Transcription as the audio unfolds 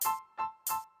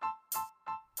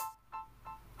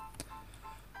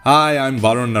Hi, I'm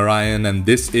Varun Narayan, and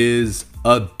this is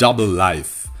A Double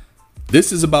Life.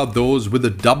 This is about those with a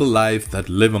double life that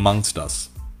live amongst us.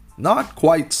 Not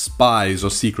quite spies or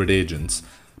secret agents,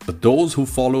 but those who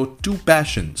follow two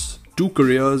passions, two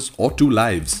careers, or two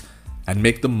lives, and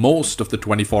make the most of the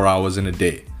 24 hours in a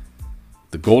day.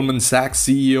 The Goldman Sachs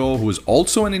CEO, who is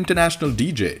also an international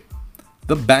DJ.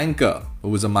 The banker,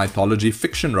 who is a mythology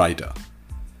fiction writer.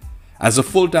 As a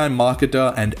full-time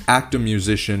marketer and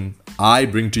actor-musician, I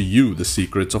bring to you the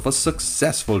secrets of a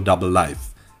successful double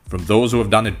life from those who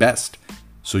have done it best,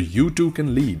 so you too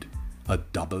can lead a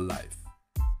double life.